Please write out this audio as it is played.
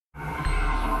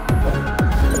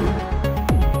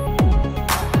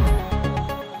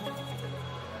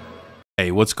Hey,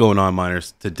 what's going on,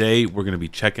 miners? Today we're going to be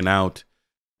checking out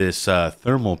this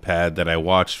thermal pad that I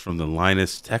watched from the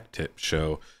Linus Tech Tip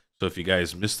show. So if you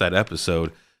guys missed that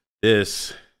episode,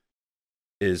 this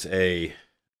is a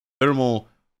thermal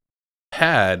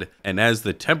pad, and as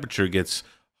the temperature gets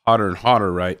hotter and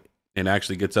hotter, right, and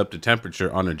actually gets up to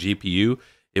temperature on a GPU,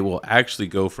 it will actually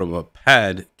go from a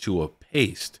pad to a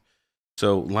paste.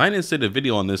 So Linus did a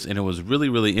video on this, and it was really,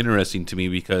 really interesting to me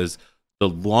because the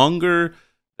longer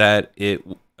that it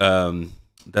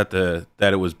that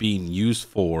it was being used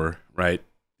for, right,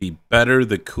 the better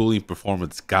the cooling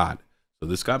performance got. So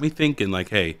this got me thinking, like,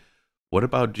 hey, what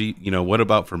about what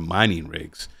about for mining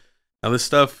rigs? Now this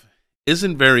stuff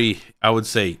isn't very, I would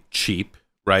say, cheap,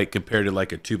 right, compared to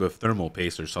like a tube of thermal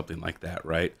paste or something like that,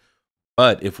 right?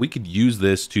 But if we could use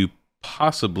this to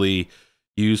possibly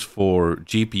use for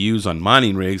GPUs on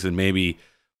mining rigs and maybe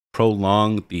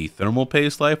prolong the thermal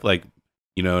paste life, like,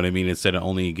 you know what I mean, instead of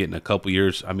only getting a couple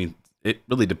years. I mean, it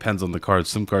really depends on the cards.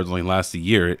 Some cards only last a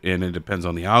year, and it depends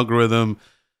on the algorithm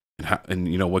and how,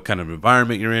 and what kind of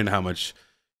environment you're in, how much,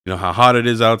 how hot it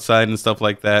is outside and stuff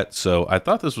like that. So I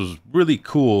thought this was really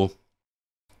cool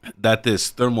that this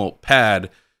thermal pad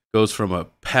goes from a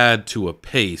pad to a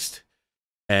paste,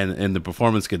 and the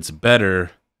performance gets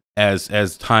better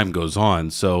as time goes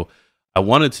on. So I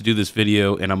wanted to do this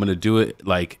video, and I'm going to do it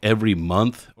like every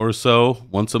month or so,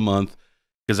 once a month,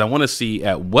 because I want to see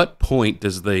at what point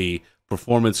does the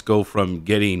performance go from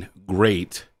getting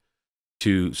great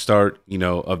to start,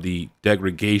 of the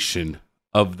degradation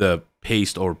of the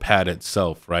paste or pad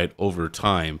itself, right, over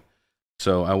time.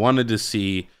 So I wanted to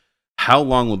see how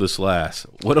long will this last.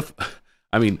 What if,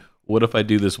 what if I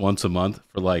do this once a month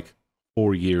for like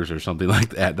 4 years or something like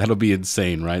that? That'll be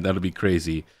insane, right? That'll be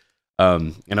crazy.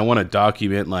 And I want to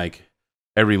document, like,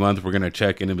 every month we're going to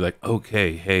check in and be like,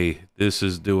 okay, hey, this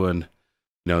is doing,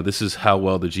 this is how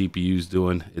well the GPU is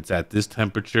doing. It's at this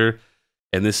temperature,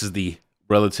 and this is the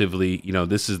relatively,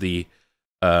 this is the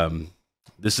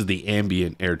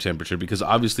ambient air temperature, because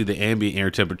obviously the ambient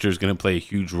air temperature is going to play a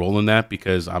huge role in that,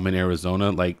 because I'm in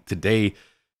Arizona. Like today,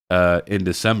 in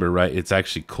December, right, it's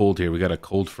actually cold here. We got a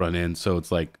cold front end, so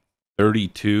it's like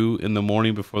 32 in the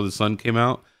morning before the sun came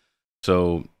out.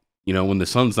 So, when the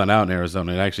sun's not out in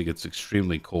Arizona, it actually gets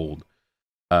extremely cold.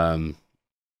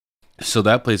 So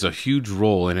that plays a huge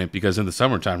role in it, because in the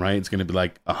summertime, right, it's going to be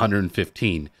like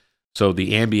 115. So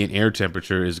the ambient air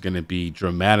temperature is going to be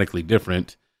dramatically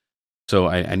different. So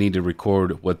I need to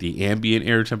record what the ambient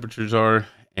air temperatures are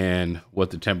and what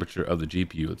the temperature of the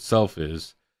GPU itself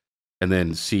is, and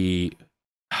then see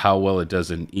how well it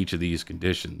does in each of these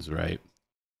conditions, right?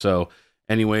 So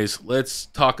anyways, let's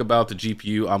talk about the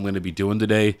GPU I'm going to be doing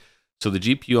today. So the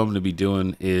GPU I'm going to be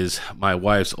doing is my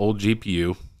wife's old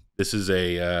GPU. This is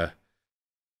a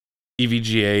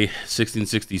EVGA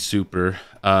 1660 Super.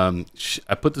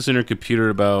 I put this in her computer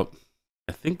about,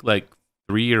 I think, like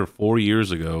 3 or 4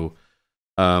 years ago.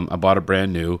 I bought it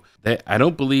brand new. I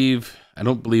don't believe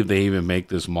they even make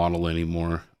this model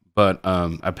anymore. But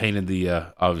I painted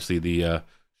the obviously the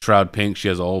shroud pink. She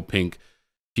has a whole pink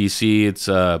PC. It's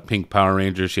pink Power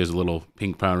Ranger. She has a little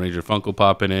pink Power Ranger Funko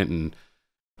Pop in it, and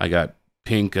I got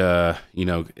pink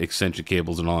extension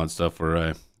cables and all that stuff, where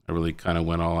I really kind of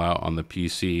went all out on the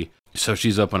PC. So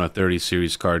she's up on a 30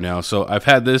 series card now. So I've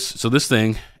had this. So this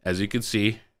thing, as you can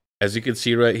see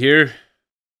right here,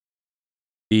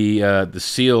 the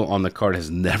seal on the card has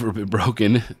never been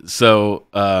broken. So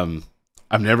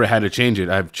I've never had to change it.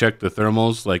 I've checked the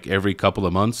thermals like every couple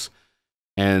of months,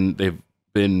 and they've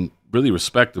been really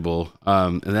respectable.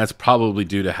 And that's probably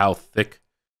due to how thick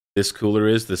this cooler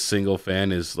is. The single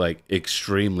fan is like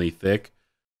extremely thick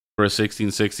for a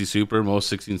 1660 Super.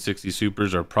 Most 1660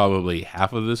 Supers are probably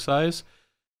half of this size.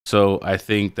 So I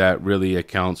think that really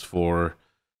accounts for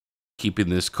keeping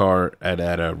this car at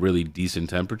a really decent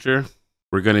temperature.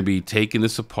 We're going to be taking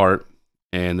this apart,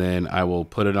 and then I will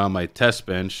put it on my test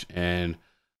bench, and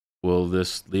we'll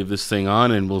just leave this thing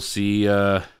on, and we'll see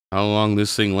how long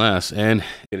this thing lasts, and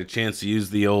get a chance to use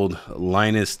the old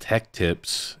Linus Tech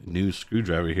Tips new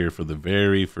screwdriver here for the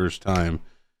very first time.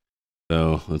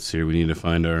 So let's see, we need to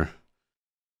find our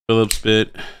Phillips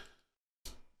bit.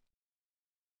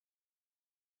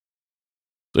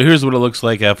 So here's what it looks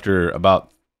like after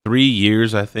about 3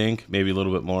 years, I think, maybe a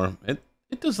little bit more.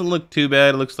 It doesn't look too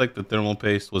bad. It looks like the thermal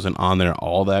paste wasn't on there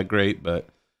all that great, but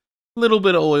a little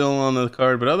bit of oil on the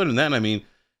card. But other than that, I mean,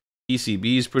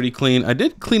 PCB is pretty clean. I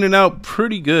did clean it out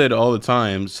pretty good all the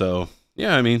time. So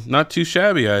yeah, I mean, not too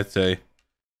shabby, I'd say.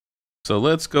 So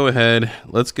let's go ahead.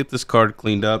 Let's get this card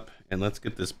cleaned up, and let's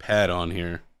get this pad on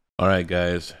here. All right,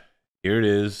 guys, here it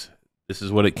is. This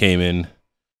is what it came in.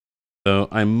 So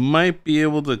I might be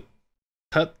able to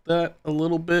cut that a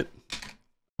little bit.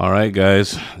 All right,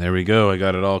 guys, there we go. I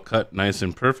got it all cut nice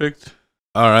and perfect.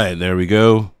 All right, there we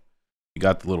go. You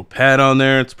got the little pad on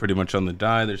there. It's pretty much on the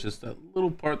die. There's just that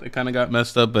little part that kind of got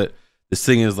messed up, but this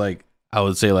thing is like, I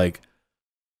would say like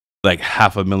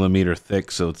half a millimeter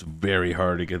thick, so it's very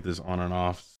hard to get this on and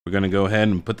off. We're gonna go ahead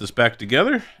and put this back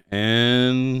together,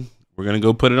 and we're gonna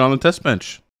go put it on the test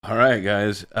bench. All right,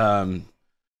 guys. Sorry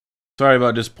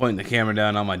about just pointing the camera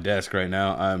down on my desk right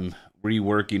now. I'm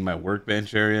reworking my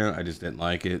workbench area. I just didn't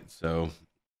like it, so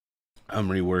I'm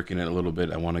reworking it a little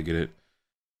bit. I want to get it.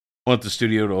 I want the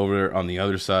studio to over on the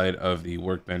other side of the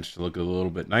workbench to look a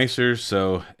little bit nicer.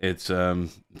 So it's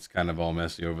kind of all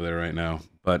messy over there right now.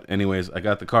 But anyways, I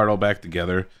got the card all back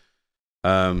together.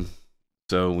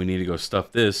 So we need to go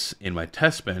stuff this in my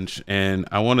test bench, and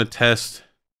I want to test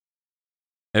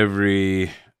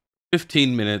every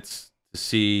 15 minutes to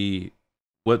see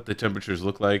what the temperatures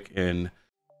look like. And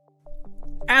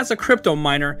as a crypto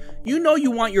miner, you know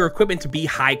you want your equipment to be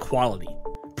high quality.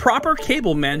 Proper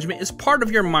cable management is part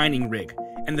of your mining rig,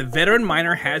 and the Veteran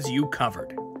Miner has you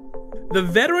covered. The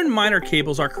Veteran Miner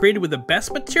cables are created with the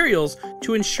best materials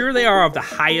to ensure they are of the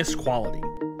highest quality.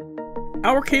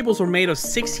 Our cables are made of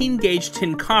 16 gauge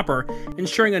tin copper,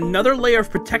 ensuring another layer of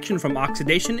protection from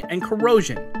oxidation and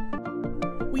corrosion.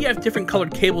 We have different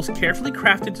colored cables carefully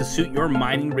crafted to suit your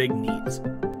mining rig needs.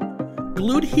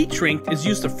 Glued heat shrink is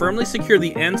used to firmly secure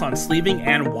the ends on sleeving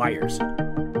and wires.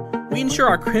 We ensure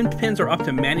our crimped pins are up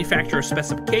to manufacturer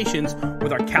specifications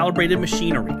with our calibrated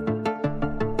machinery.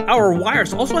 Our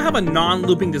wires also have a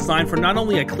non-looping design for not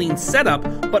only a clean setup,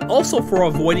 but also for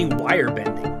avoiding wire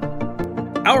bending.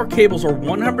 Our cables are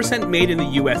 100% made in the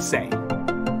USA.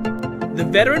 The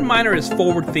Veteran Miner is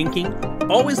forward-thinking,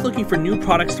 always looking for new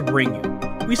products to bring you.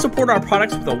 We support our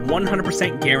products with a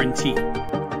 100% guarantee.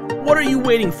 What are you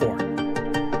waiting for?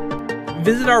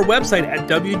 Visit our website at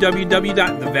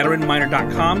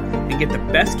www.theveteranminer.com and get the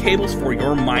best cables for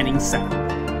your mining setup.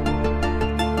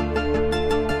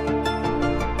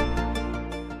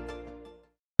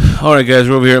 all right, guys,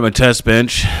 we're over here at my test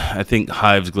bench. I think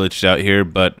Hive's glitched out here,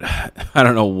 but I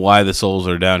don't know why the souls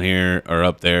are down here or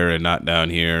up there and not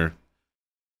down here.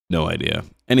 No idea.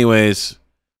 Anyways,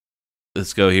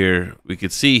 let's go here. We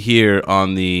could see here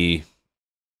on the...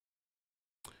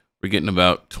 We're getting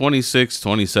about 26,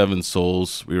 27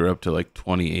 souls. We were up to like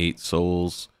 28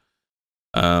 souls.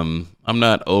 I'm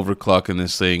not overclocking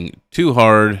this thing too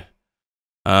hard.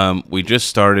 We just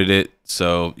started it,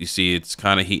 so you see it's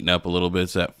kind of heating up a little bit.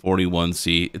 It's at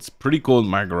 41C. It's pretty cold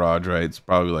in my garage, right? It's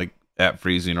probably like at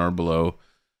freezing or below.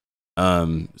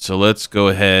 So let's go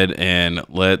ahead and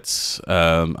let's...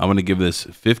 I'm going to give this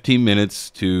 15 minutes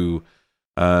to...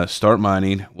 start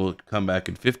mining. We'll come back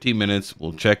in 15 minutes.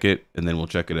 We'll check it, and then we'll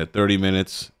check it at 30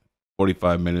 minutes,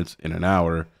 45 minutes, in an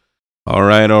hour. All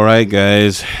right,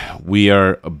 guys. We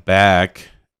are back,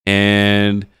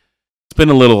 and it's been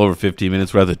a little over 15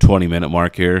 minutes. We're at the 20-minute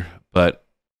mark here, but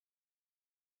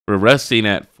we're resting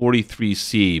at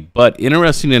 43C. But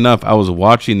interesting enough, I was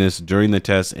watching this during the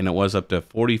test, and it was up to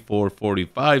 44,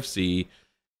 45C,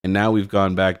 and now we've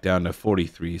gone back down to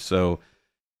 43. So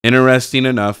interesting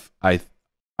enough,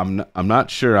 I'm not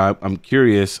sure. I'm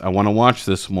curious. I want to watch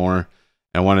this more.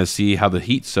 I want to see how the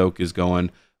heat soak is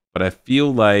going. But I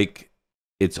feel like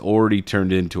it's already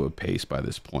turned into a paste by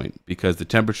this point because the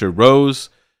temperature rose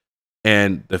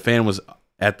and the fan was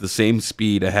at the same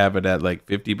speed. I have it at like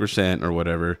 50% or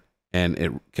whatever. And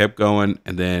it kept going.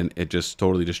 And then it just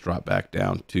totally just dropped back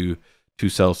down to 2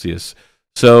 Celsius.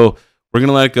 So we're going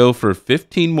to let it go for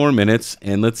 15 more minutes.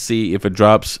 And let's see if it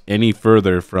drops any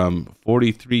further from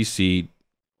 43C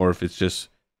or if it just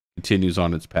continues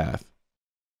on its path.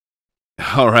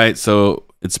 All right, so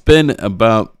it's been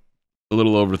about a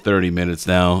little over 30 minutes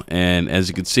now, and as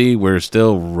you can see, we're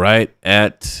still right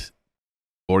at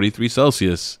 43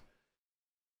 Celsius.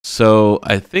 So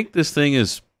I think this thing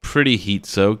is pretty heat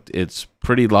soaked. It's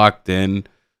pretty locked in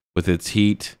with its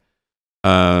heat.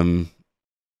 Now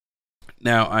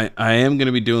I am going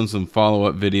to be doing some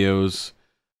follow-up videos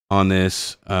on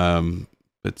this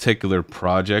particular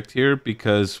project here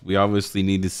because we obviously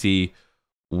need to see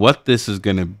what this is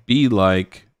going to be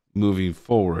like moving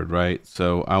forward, right?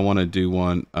 So I want to do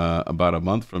one about a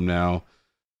month from now,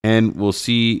 and we'll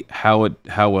see how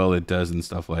well it does and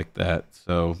stuff like that.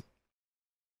 So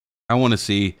I want to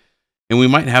see, and we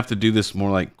might have to do this more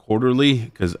like quarterly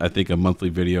because I think a monthly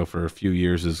video for a few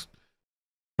years is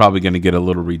probably going to get a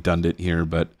little redundant here,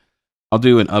 but I'll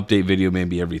do an update video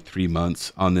maybe every 3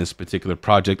 months on this particular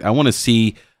project. I want to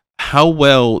see how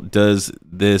well does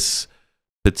this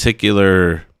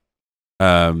particular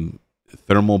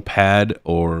thermal pad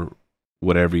or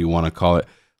whatever you want to call it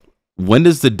when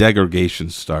does the degradation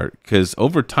start? Because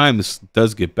over time, this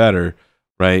does get better,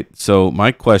 right? So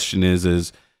my question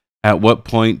is at what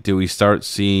point do we start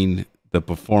seeing the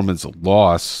performance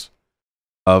loss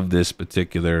of this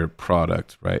particular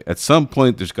product, right? At some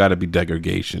point, there's got to be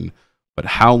degradation, but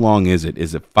how long is it?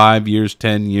 Is it 5 years,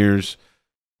 10 years,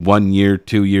 1 year,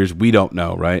 2 years? We don't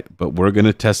know, right? But we're going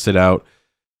to test it out.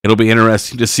 It'll be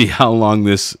interesting to see how long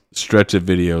this stretch of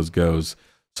videos goes.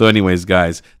 So anyways,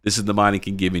 guys, this is the Mining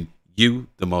King giving you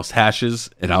the most hashes,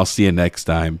 and I'll see you next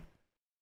time.